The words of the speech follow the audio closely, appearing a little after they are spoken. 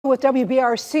with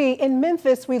WBRC. In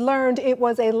Memphis, we learned it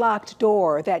was a locked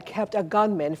door that kept a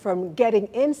gunman from getting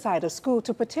inside a school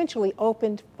to potentially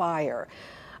open fire.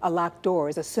 A locked door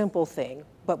is a simple thing,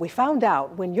 but we found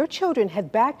out when your children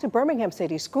head back to Birmingham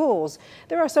City schools,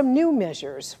 there are some new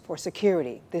measures for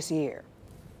security this year.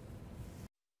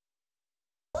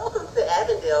 Welcome to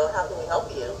Avondale. How can we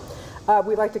help you?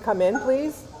 We'd like to come in,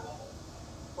 please.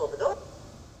 Pull the door.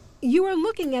 You are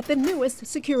looking at the newest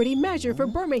security measure for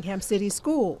Birmingham City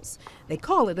schools. They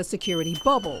call it a security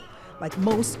bubble. Like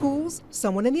most schools,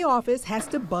 someone in the office has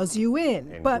to buzz you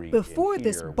in. But before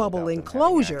this bubble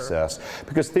enclosure,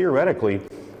 because theoretically,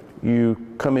 you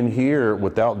come in here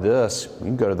without this, you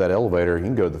can go to that elevator, you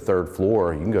can go to the third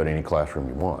floor, you can go to any classroom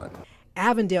you want.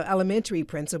 Avondale Elementary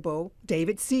Principal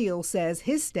David Seal says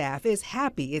his staff is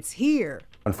happy it's here.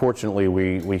 Unfortunately,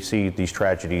 we see these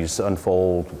tragedies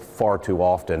unfold far too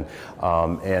often.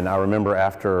 And I remember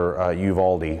after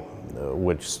Uvalde,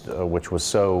 which was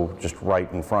so just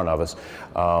right in front of us,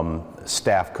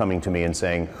 staff coming to me and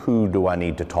saying, who do I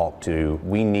need to talk to?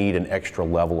 We need an extra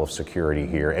level of security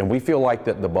here. And we feel like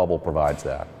that the bubble provides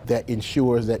that. That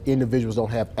ensures that individuals don't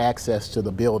have access to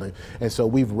the building. And so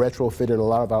we've retrofitted a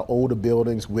lot of our older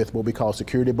buildings with what we call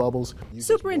security bubbles.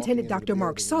 Superintendent Dr.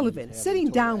 Mark Sullivan sitting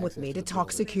down with me to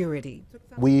talk security.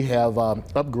 We have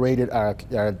upgraded our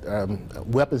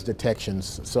weapons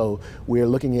detections. So we're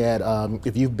looking at,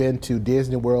 if you've been to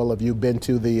Disney World, if you've been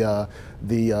to the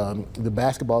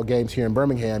basketball games here in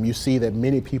Birmingham, you see that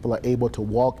many people are able to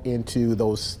walk into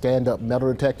those stand-up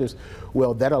metal detectors.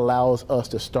 Well, that allows us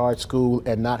to start school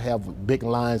and not have big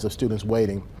lines of students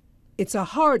waiting. It's a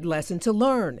hard lesson to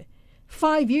learn.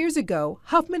 5 years ago,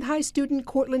 Huffman High student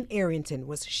Cortland Arrington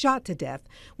was shot to death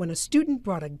when a student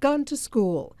brought a gun to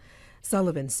school.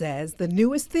 Sullivan says the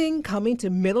newest thing coming to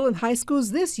middle and high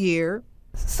schools this year.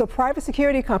 So private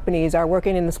security companies are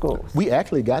working in the schools? We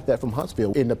actually got that from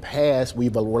Huntsville. In the past,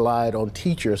 we've relied on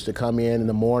teachers to come in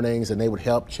the mornings and they would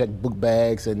help check book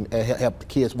bags and help the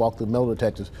kids walk through metal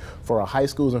detectors. For our high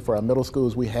schools and for our middle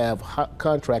schools, we have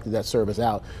contracted that service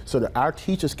out so that our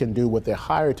teachers can do what they're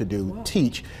hired to do,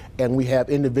 teach, and we have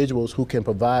individuals who can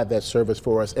provide that service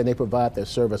for us, and they provide that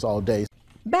service all day.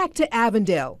 Back to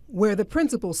Avondale, where the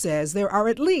principal says there are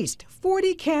at least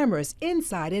 40 cameras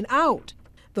inside and out.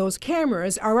 Those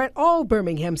cameras are at all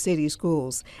Birmingham City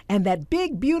schools, and that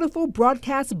big, beautiful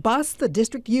broadcast bus the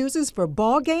district uses for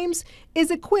ball games is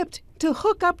equipped to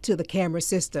hook up to the camera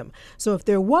system. So if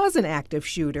there was an active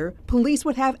shooter, police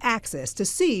would have access to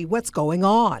see what's going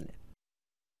on.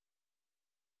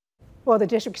 Well, the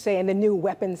district saying the new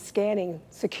weapons scanning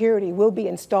security will be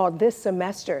installed this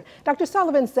semester. Dr.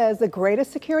 Sullivan says the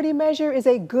greatest security measure is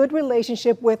a good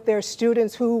relationship with their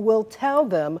students who will tell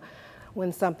them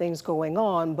when something's going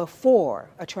on before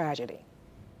a tragedy.